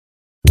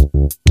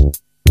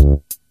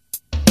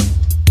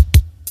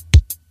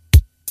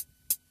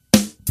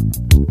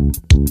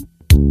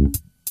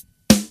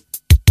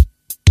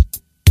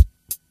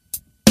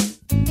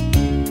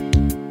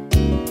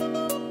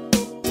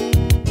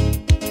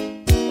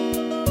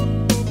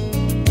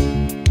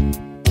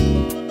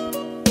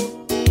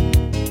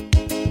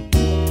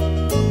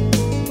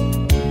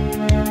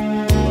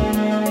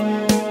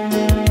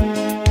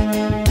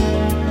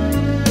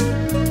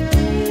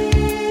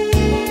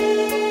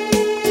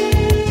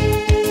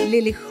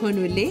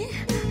lekgono le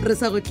re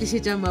sa go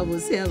tlišetša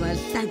mabose a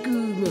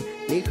bahlakumo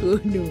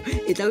lekgono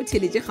e tla o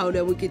theletše kgaolo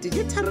ya bokete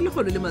je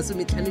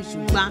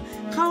 357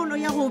 kgaolo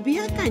ya go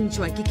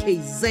beakantšhwa ke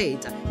KZ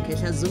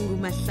Kehla Zungu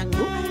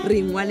Mahlangu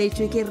re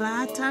ngwaletšwe ke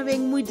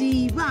Rathabeng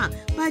Modiba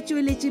ba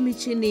tšweletše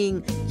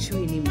metšhineng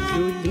Tšhweni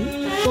Mdluli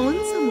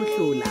Bontsha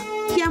Mohlola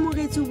ke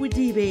amogetše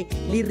Bodibe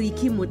le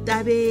Ricky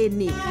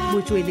Motabene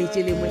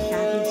motšweletše le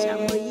mohlagiša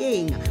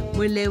moyeng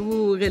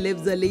moleboge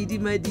lebza Lady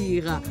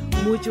Madira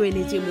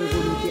motšweletše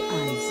mogolo ke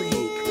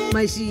Isaac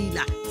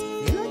Mashila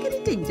tsefela ke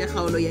diteng tša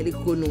kgaolo ya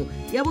lekgono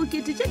ya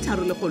bokete tše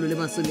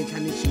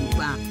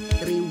 357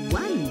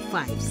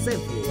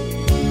 3157.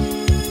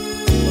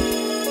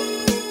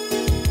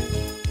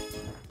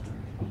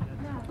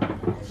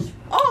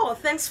 Oh,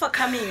 thanks for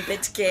coming,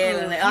 bet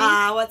girl.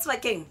 What's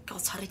working? Go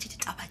tshware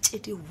ditaba tše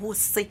di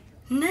bose.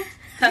 Ne?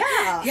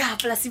 Yeah,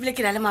 plus ibile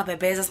ke na le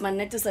mabebeza se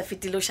manne sa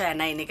fitilo sha ya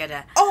 9 ka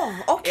da. Oh,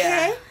 okay.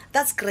 Yeah.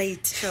 That's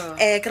great. Sure.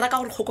 Ke raka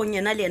gore khokong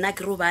yena le yena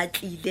ke ro ba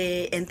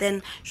tlile and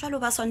then jwalo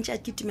ba swantse a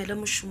kitimele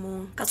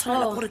moshomong ka tshwana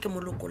le gore ke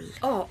molokolle.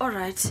 Oh, all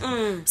right.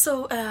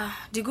 So,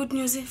 the good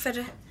news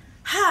Fede.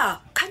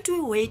 Ha, can't we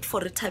wait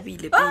for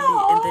Rethabile Pele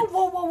Oh, and then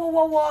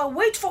whoa.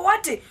 Wait for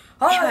what?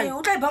 Oh,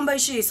 o tla ibamba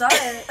ishisa.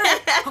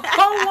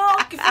 Oh,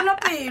 ke fela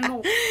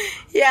pelo.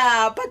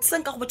 Yeah, but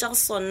senka go botsa go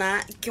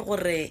sona ke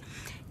gore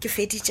ke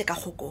feditše ka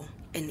khoko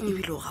and e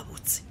bile o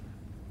gabotse.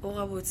 O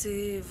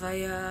gabotse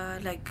via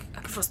like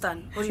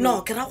Akfrostan.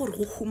 No, ke ra gore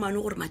go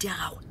humane gore madi a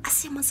gago a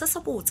seemo se se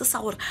botse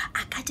sa gore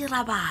a ka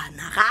dira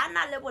bana ga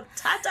ana le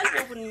bothata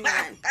le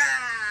bonnyane.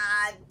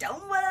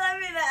 Don't bother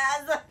me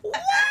that.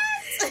 What?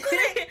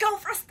 Go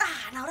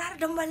Frostana ora re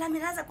don't bother me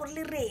that gore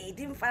le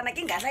ready mfana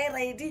ke ngahla e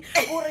ready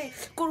gore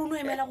go no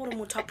emela gore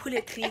motho a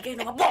phule click e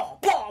no bo.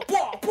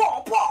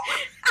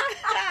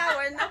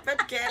 When not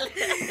bad girl.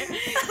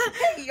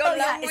 Yo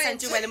Yeah, it's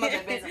sent you well my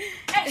bebeza.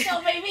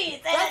 Show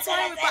baby. That's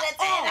why we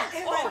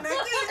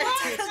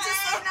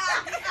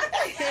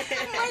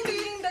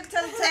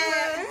Dr.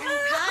 Tan.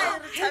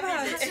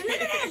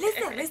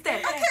 Listen.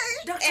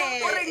 Doctor,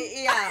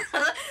 yeah.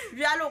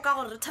 Bjalo ka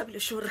gore Rethabile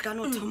sho re ka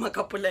no thoma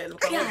ka polelo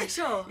ka. Yeah,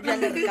 sure.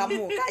 Bjalo re ka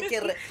moka ke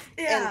re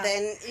and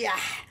then yeah.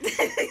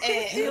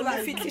 Ba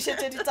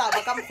fitlhishetse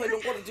ditaba ka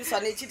mogwelong gore di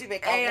swanetse di be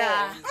ka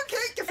bona.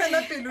 Okay, ke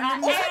fela pelo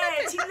le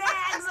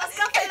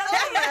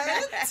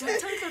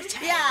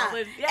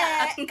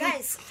Yeah,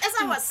 guys, as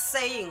I was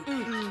saying,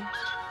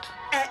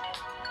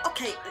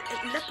 okay,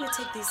 let me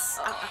take this.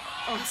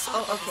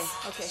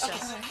 Okay, sure.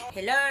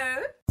 Hello.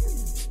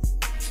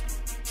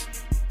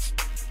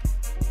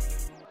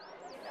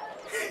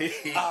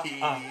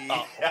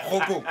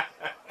 Gopo.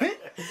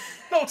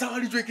 No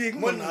tsagaditswe ke eng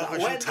monna ga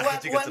se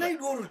thagetse ke Wena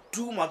go re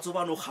tu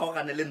matsobano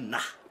kgaogane le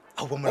nna.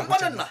 A bo Bona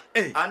monna nna.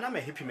 eh Ana me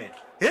happy man.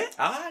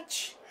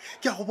 Atch.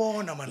 ke a go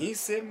bona man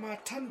Ise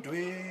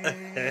mathandwe.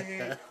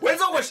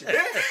 Wenza goshi.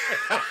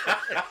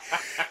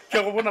 ke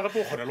a go bona gape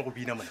o kgona le go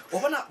bina monna O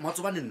bona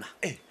matsobane nna.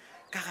 Eh.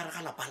 Ka gare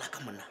ga lapala ka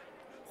monna.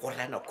 Go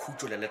rena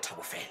khutlo le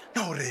thabo fela.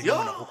 na o re Yo.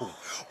 monna go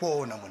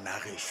bona monna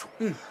gesho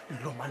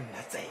lo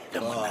manna tsela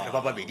monna re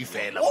ba babedi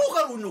fela O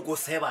ga o noko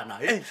sebana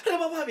re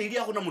ba babedi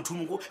ya gona motho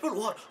mongwe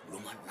lo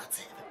manna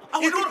tsebe.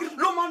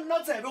 Lo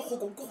manna tsebe go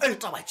go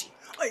tabatse.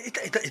 e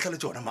tla le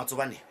tsona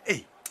Matsobane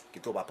eh ke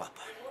tlo ba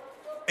papa.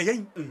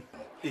 yang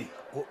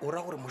o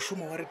ra gore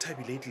moshomo wa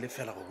Rethabile e tle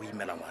fela go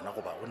imela ngwana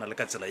go ba ona le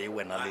ka tsela ye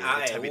wena le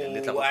Rethabile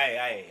le tla ba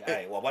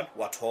ai wa bona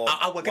wa tho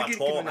wa ka ke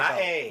bona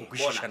go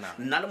kwišišana.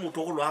 nna le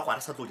motho go lo a go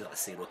re sa tlo dira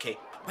selo okay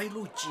ba ile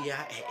o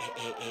tšea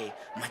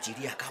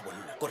majedi ya ka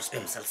bonna gore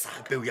spam cell sa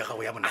peu ya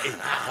gago ya monna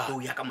go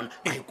ya ka monna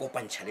ba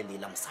ikopantšha le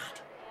Leila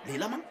mosadi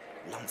Leila mang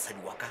la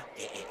mosadi wa ka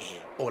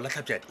o la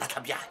tlhapjadi la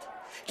tlhabjadi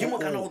ke mo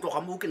kana go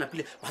tloga mo ke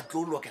napile ba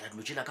tlo lokela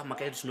dilo tšela ka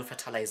maka ya di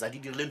fertilizer di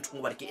dirile ntho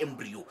ba re ke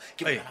embryo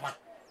ke bona ba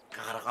ka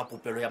gare ga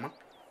popelo ya mang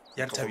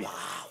ya Rethabile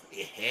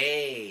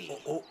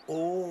wow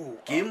o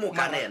ke mo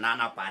kana ena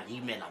na pa ni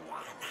mela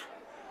ngwana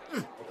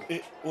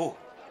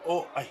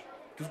ai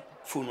ke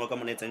phone wa ka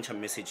mona tsentšha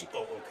message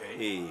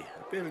okay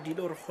pele di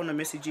le re gona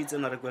message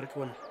tsena re kwere ke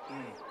bona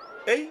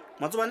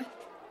Matsobane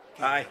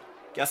ai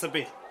ke a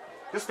sepela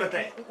ke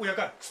sepetlela o ya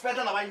ka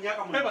sepetlela ba nya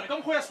ka mona bana ka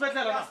mo go ya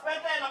sepetlela na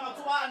sepetlela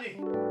Matsobane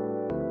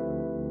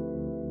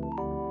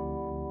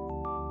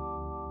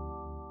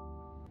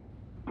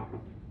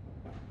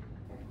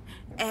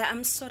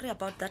I'm sorry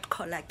about that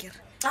call akere.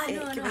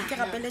 no. Ke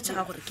gapeletša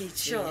ga gore ke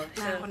Sure.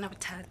 Gona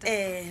bothata.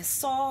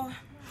 So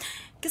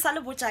ke sa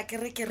le botsa ke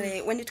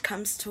re when it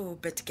comes to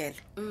bet girl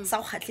sa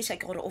go khatlisha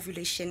ke gore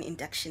ovulation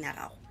induction ya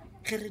gago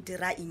ge re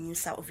dira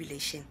immisa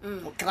ovulation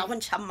o kry-a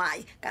bontšha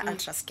mae ka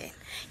ultrascan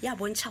ya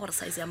bontšha gore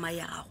size ya mae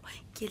ya gago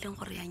ke e leng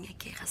gore ya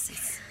nyakega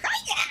sese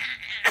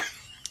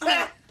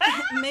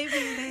maybe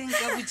le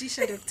nka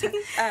botsiša doctor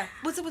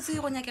botsebotse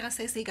go nyakega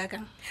se se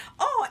kakang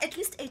oh at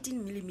least 18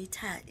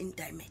 millimeter in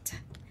diameter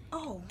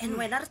and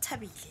wena re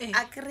thabile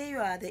a kry you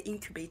are the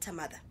incubator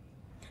mother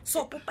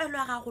so popelo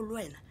ya gago le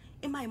wena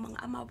e maemong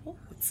a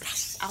mabotse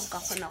a go ka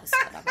kgona go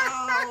sala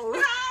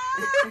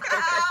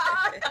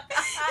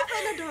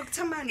fela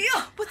doctor man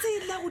botse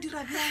la go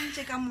dira bjang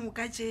tse ka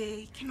moka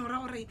tse ke no ra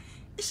gore re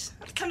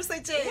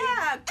tlhalosetse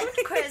yeah good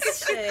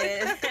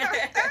question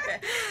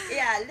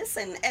yeah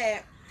listen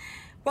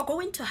we're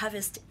going to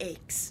harvest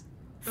eggs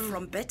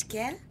from bird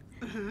girl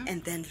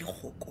and then le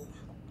kgoko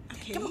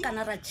ke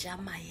mokana ra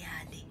jama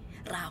yale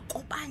ra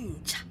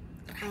kopantša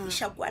ra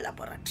isha kwa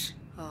laboratory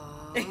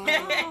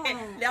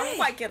le a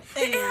nkwa kere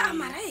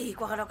mara e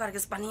kwa gala kare ke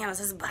sepanyana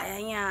se se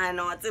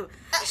bayanyana wa tsebo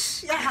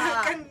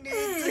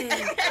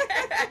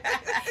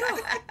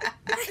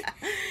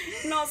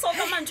no so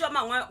ka mantšu a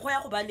mangwe go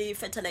ya go ba le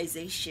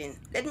fertilization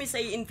let me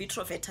say in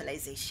vitro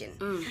fertilization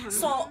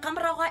so ka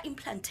morago ga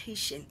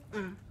implantation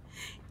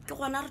ke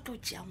gona re tlo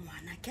tšea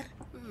ngwana kere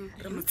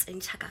re mo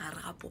tsentšha ka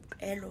gare ga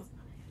popelo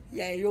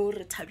ya yo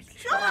re thabile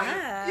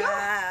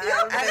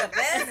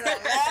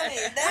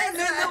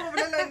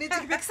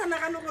ke sa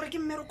nagane gore ke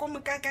mmereko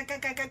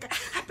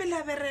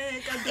gapela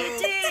bereka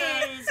it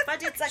is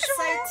but it's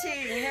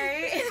exciting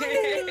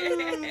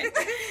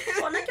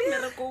gona ke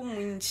mmereko o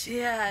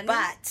montši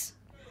but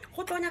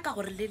go tlo nyaka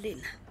gore le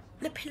lena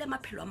le phele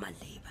maphelo a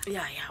maleba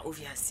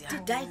obvious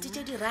di-diet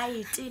tše di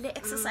right le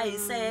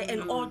exercise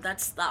and all that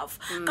stuff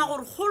ka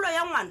gore kgolo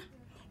ya ngwana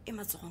e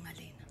matsogong a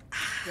lena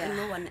and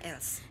no one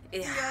else I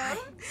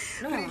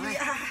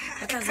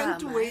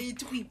can't wait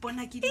to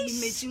ipona ke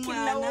dimetse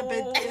ngwana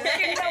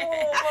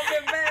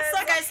so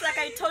guys like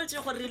I told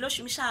you gore re lo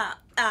shumisha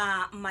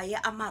mae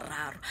a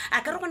mararo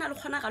a ka re gona le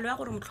kgonagalo ya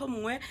gore motlho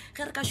mongwe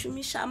ge re ka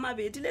shumisha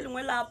mabedi le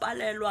lengwe la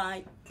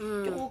palelwa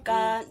ke go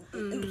ka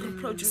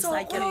reproduce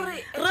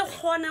re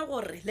kgone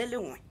gore le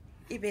lengwe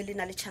e be le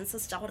na le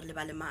chances tša gore le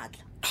ba le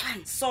maatla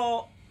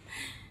so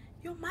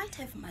you might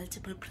have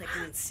multiple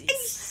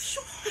pregnancies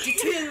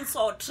twins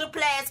or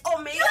triplets or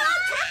maybe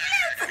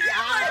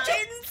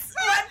twins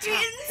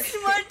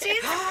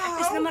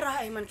isna mara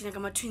ai man kinyaka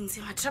ma twins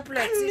ma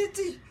triplets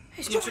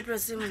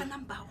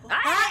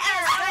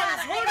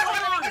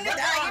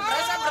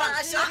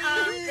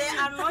they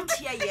are not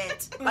here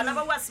yet bana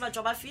ba wa se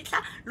batho ba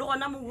fitla le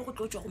gona mo go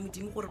tlotswa go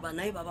modimo gore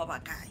bana e ba ba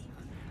kae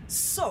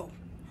so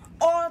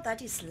all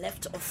that is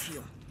left of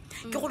you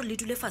ke gore le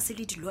dule fase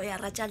le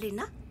di-lawyer tša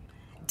lena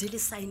di le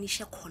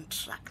signishe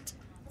contract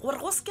gore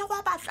go se ke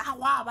wa batla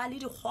wa ba le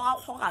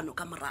dikgogano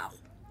ka morago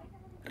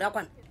re a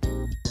kwana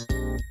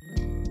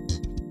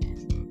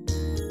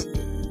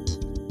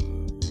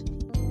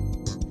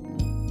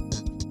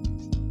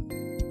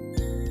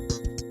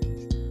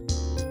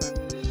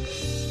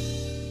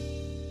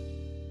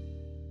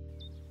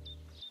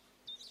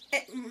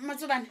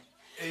Matsobane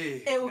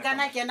o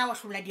kana kena wa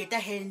hlobola dieta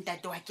he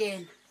ntate wa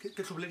kena ke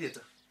tlhobola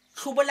dieta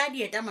hlobola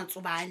dieta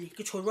Matsobane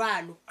ke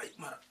tshojwalo ai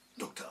mara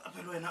doctor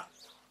apelo wena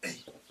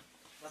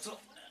matso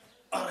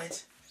all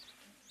right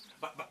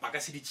ba ka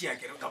se ditšea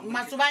ke re ka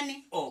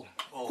Matsobane go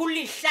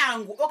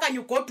lehlangu o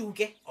kanye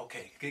goduke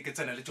okay ke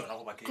tsena le tsona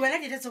go ba ke tloela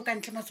dieta tseo ka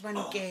ntle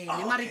Matsobane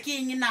kene mare ke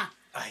eng na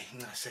ai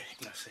ngase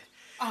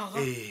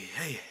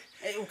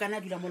hey o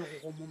kana dula mo le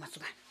go mo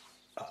Matsobane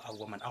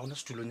woman a ona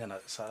setulonyana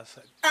sa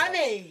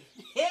abe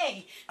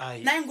hey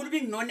na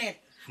ngulubing nonela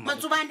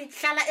Matsobane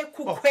hlala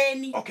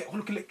ekhukhweni okay go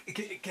lokile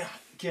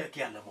ke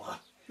a leboga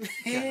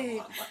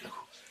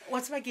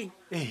what's baking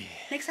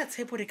next at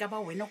tshepo re ka ba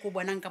wena go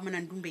bonang ka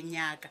monandumbeng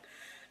yaka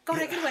ka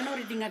gore ke le wena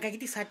gore dingaka ke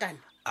di satane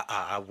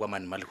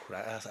woman malehura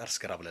a re se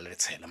ke ra bolela le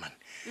tshela man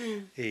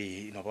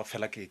no ba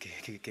fela ke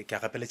a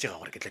gapeletšega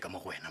gore ke tle ka mo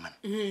go wena man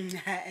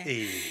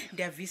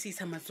di a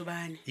visisa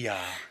Matsobane ya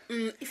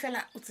e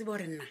fela o tsebe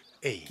gore nna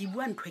ke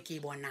bua ntho e ke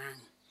e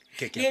bonang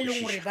Ke le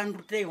leng gore ba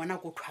nrutile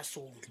yona ko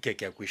thwasong ke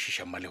a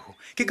kwešiša malego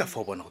ke ka fa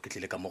o bona go ke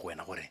tlile ka mo go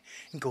wena gore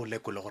nke o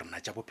lekole gore na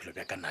tša bophelo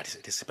bja ka nna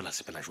di sepela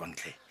jwang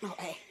tle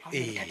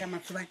thata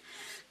Matsobane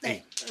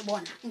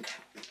bona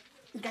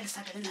nka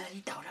lesaka le na la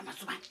ditaola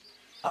Matsobane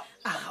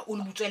o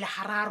le butswele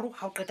hararo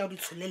ga o qeta o di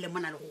tsholele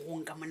mona le go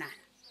gong ka monana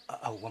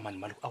woman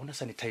malego a ona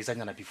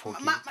sanitizernyana before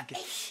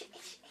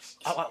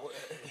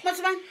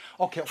Matsobane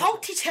okay ga o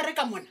teachere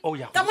ka mona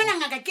ka mona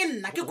ngaka ke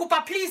nna ke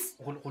kopa please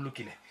go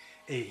lokile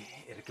e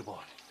re ke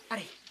bona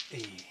are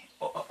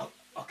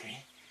okay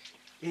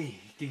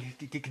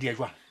ke dia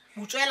jwang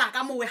butswela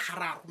ka mo we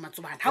hararo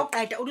Matsobane ga o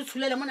qeta o di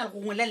tsholele mona le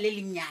go ngwela le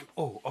lenyana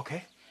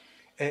okay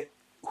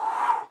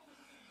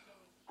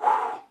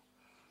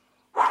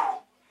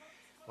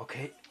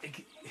okay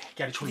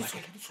ke a di tsholla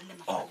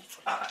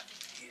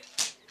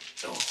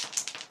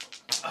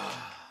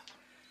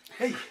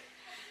hey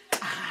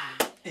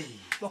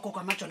wagogo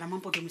amajona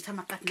amampondomise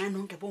amaqadi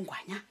nanonke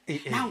bongwanya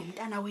Eh, eh.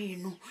 nangumntana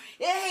wenu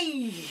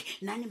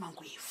nani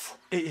mangwefu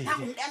Eh, eh,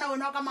 nangumntana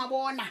wenu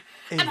wakamabona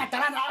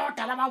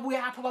abadala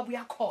babuya apho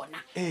babuya khona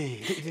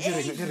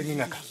le reng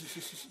ngaka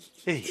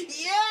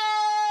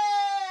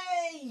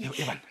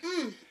bana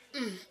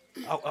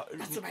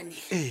Matsobane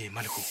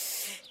Malego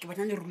ke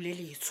bona le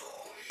ruleletso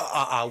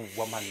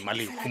aowa man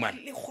Malego man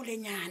le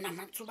golenyana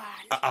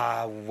Matsobane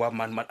aowa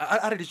man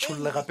a re di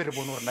tshololle gape re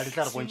bone gore na di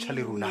tla re bontšha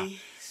le rona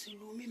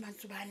Selumi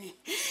Matsobane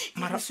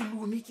Mara-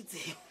 Selumi ke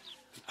tseo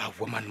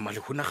aowa man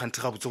Malego na gantse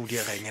ga botse o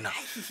diega eng na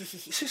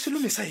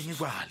selome sa eng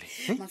jale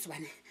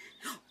Matsobane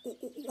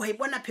wa e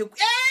bona pheko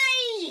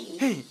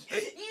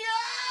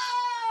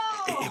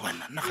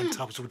bana nna gantse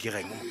ga botse o diega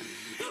eng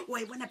wa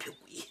e bona pheko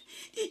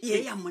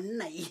ye ya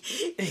monna e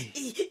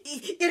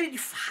re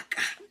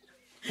difaka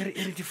e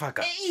re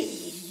difaka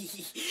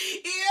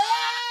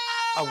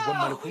aowa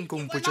Malego nka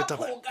ompotse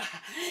taba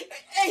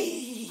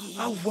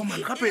aowa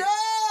man gape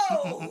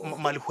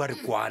Malego a re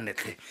kwane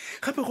tlhe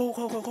gape go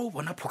o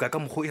bona phoka ka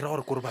mogo e ra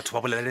gore kore batho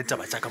ba bolelele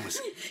taba tsa ka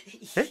mose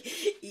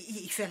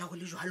fela go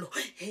le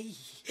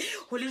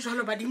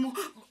jalo badimo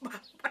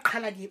ba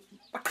qhala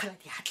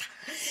diatla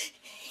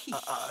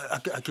a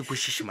ke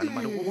kwešiše mane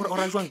o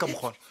ra jwang ka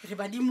mogona re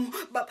badimo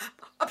ba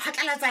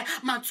phatlalatsa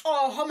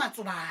matsoho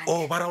Matsobane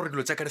o ba ra gore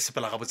dilo tsa ka di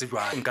sepela gabotse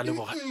jwang nka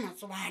leboga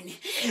Matsobane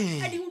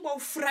badimo ba o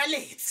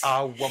furaletse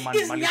aowa man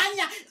Malego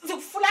izinyanya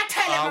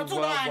zikufulathele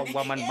Matsobane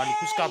wa man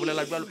Malego se ka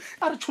bolela jalo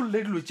a re tsholole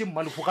dilo tse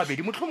Malego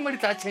gabedi motlho mongwe di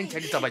tla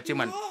tšhentšha ditaba tše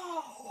mane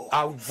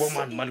aowa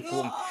man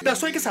Malego that's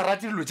why ke sa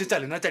rate dilo tše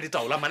tša lena tša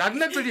ditaola mane a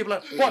dina tlo di bola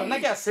gore nna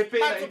ke a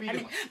sepela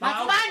ebile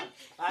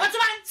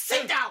Matsobane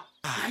sit down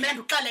amela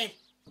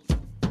nduxelele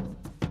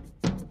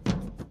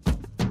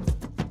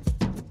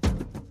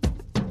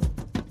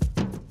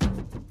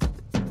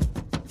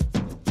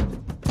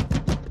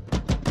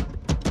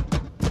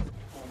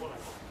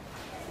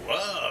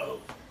Wow,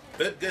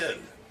 that girl.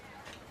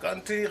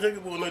 Kanti ge ke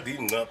bona di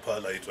nna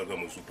phala etswa ka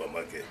mo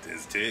supermarket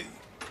SJ.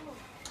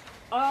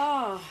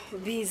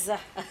 Visa.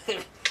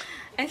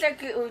 Entle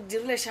ke o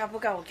dirile shapo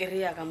ka go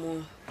kereya ka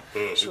mo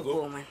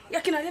shopong man.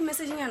 Ya ke na le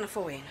message nyana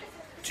for wena.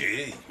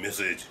 J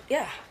message.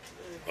 Yeah.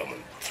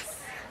 Aman.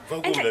 Fa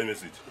go la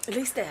message.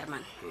 Lister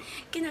man.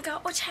 Ke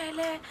nyaka o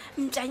tšhaele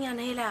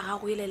mtanyana ile ga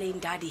go ile le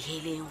ndadi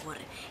heleng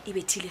gore e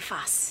be thile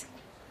fase.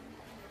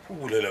 O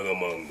bolela ka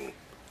mang?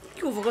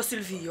 Ke o voka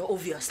Silvia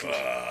obviously.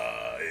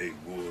 Hey,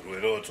 good.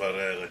 We no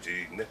tshwarega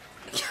jing.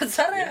 Ke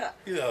tsarega.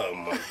 Yeah,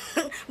 man.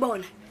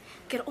 Bona.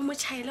 Ke re o mo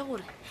tšhaele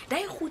gore da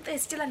e gute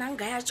stela nang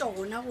ga ya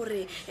tsona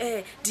gore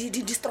di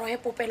destroy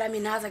popela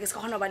minaza ke se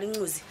ka gona ba le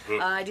ngozi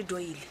di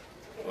doile.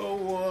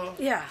 Oh,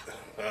 Yeah.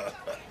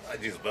 I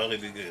just barely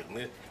get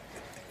ne.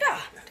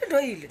 Yeah, di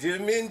doile. Je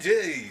min J,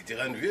 je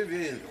gaan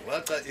weer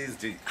wat is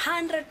die?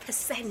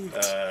 100%.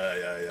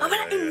 Yeah.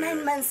 Abana in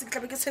 9 months ke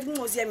tla be ke tshwere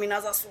ngozi ya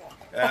minaza so.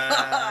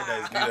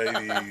 That's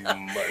really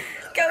man.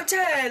 Ke o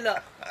tšhaela.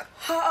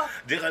 Ha.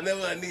 Je gaan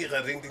never nie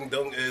ga ding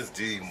dong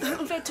SJ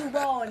man. Mfethu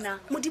bona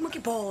modimo ke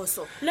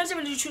boso le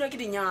tšebe le ditšhula ke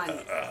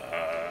dinyane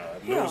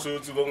No so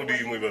tsu ba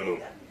modimo ba no.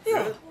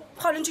 yo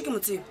ga le ntse ke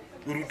motsebe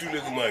O rutile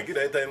ke mang ke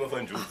dai time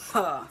fanjo.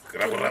 Ha. Ke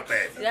ra go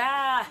rapela.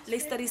 ya le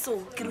steriso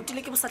ke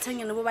rutile ke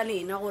bosathanyana bo ba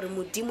lena gore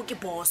modimo ke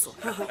boso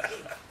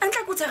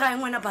antla go tsega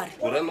eng wena bare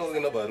O rana o ke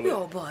na ba ro.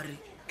 yo bare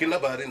Ke na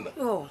ba ri nna.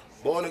 yo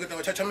Bona ke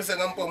taba chachamisa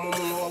ngampo mo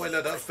mo wa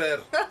wela da fair.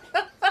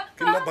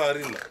 Ke na ba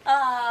ri nna.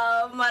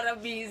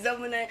 marabiza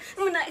mona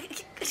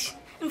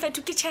mfethu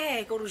ke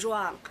check gore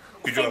jwang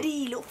Ke jwang?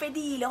 o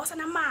fedile o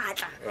sana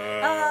matla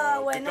Ke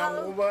wena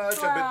tla go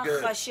batla, bad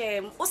girl.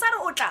 gashem o sa re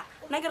o tla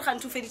nna ke re ga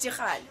ntho o feditse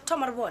gale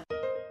thoma re bona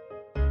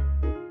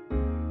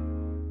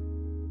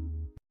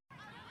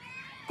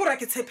kora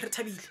ke tshepe re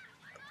thabile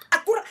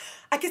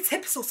a ke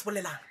tshepe seo se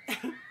bolelang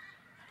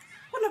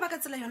bona ba ka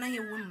tsela yona ye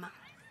nngwe mma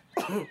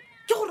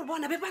ke gore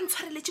bona be ba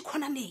ntshwareletse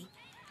khonaneng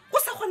go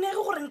sa kgonege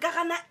gore nka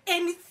gana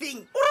anything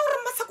o ra gore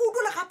masako o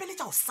dula gape le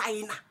tša go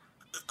saena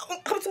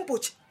ga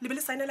botsempotse le be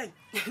le saenelang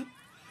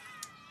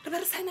re be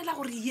re saenela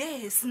gore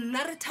yes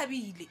nna re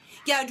thabile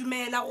ke a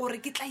dumela gore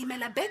ke tla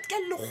imela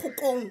betkel le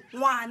kgokong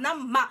ngwana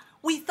mma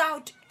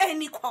without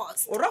any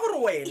cost o ra gore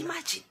wena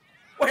imagine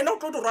wena o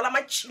tlo di rwala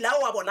matšhila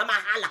o a bona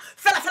mahala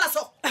fela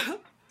so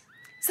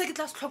se ke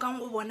tla se tlhokang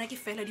go bona ke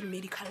fela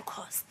di-medical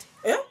cost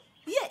Eh?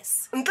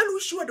 yes ntle le o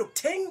šiwa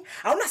docteng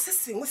ga ona se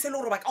sengwe se le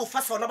gore ba ka o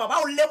fa sona ba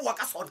o leboa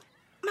ka sona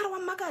mara wa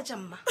mmakatša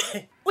mma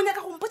o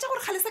nyaka go mpotsa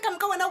gore kgale se ka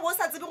moka wena bo o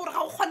sa tsebe gore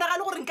ga go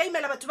kgonagale gore nka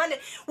imela batho bale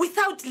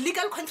without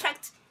legal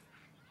contract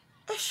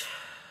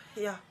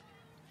ya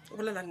o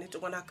bolela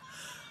nnete ngwanaka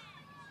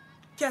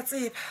ke a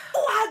tseba o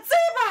a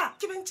tseba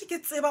ke bentse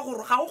ke tseba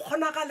gore ga o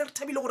kgonagale re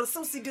thabile gore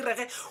seo se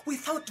direge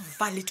without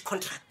valid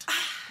contract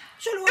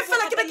e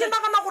fela ke be ke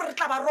nagana gore re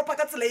tla ba ropa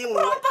ka tsela e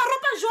nngwe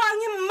ropa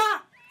jwang mma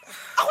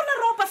a gona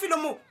ropa felo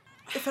mo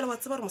e fela wa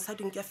tseba gore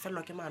mosading ke a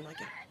felelwa ke maano a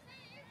ke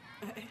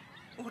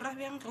o ra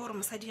bjang ge gore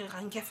mosadi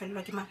gang ke a felelwa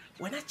ke mang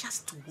wena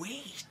just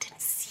wait and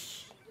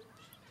see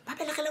ba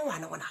belegele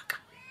ngwana ngwanaka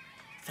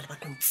fela ba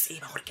tlo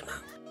ntseba gore ke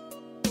mang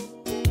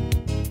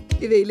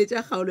e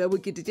beiletša kgaolo ya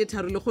bokete tše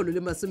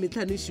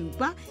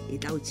 357 e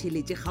tla o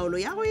tšheletše kgaolo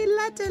ya go e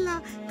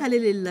latela ka le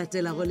le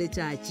latela go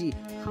letšatši.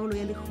 Kgaolo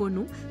ya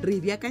lekgono re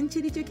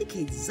beakantšheditšwe ke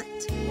KZ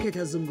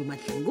Khetla Zungu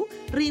Mahlangu,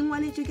 re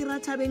ngwaletšwe ke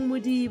Rathabeng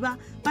Modiba,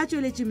 ba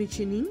tšweletše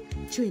metšhineng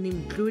Tšhweni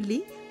Mtlole,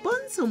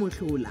 Pontsho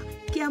Mohlola,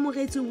 ke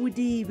amogetše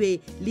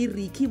Bodibe le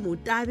Ricky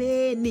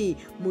Motabene,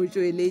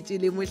 motšweletši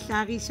le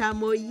mohlagiša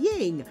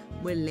moyeng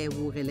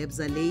Moleboge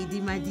Lebza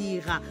Lady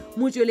Madira,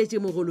 motšweletši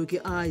mogolo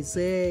ke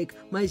Isaac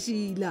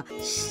Mashila.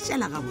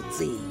 Šala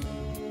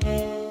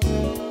gabotseng.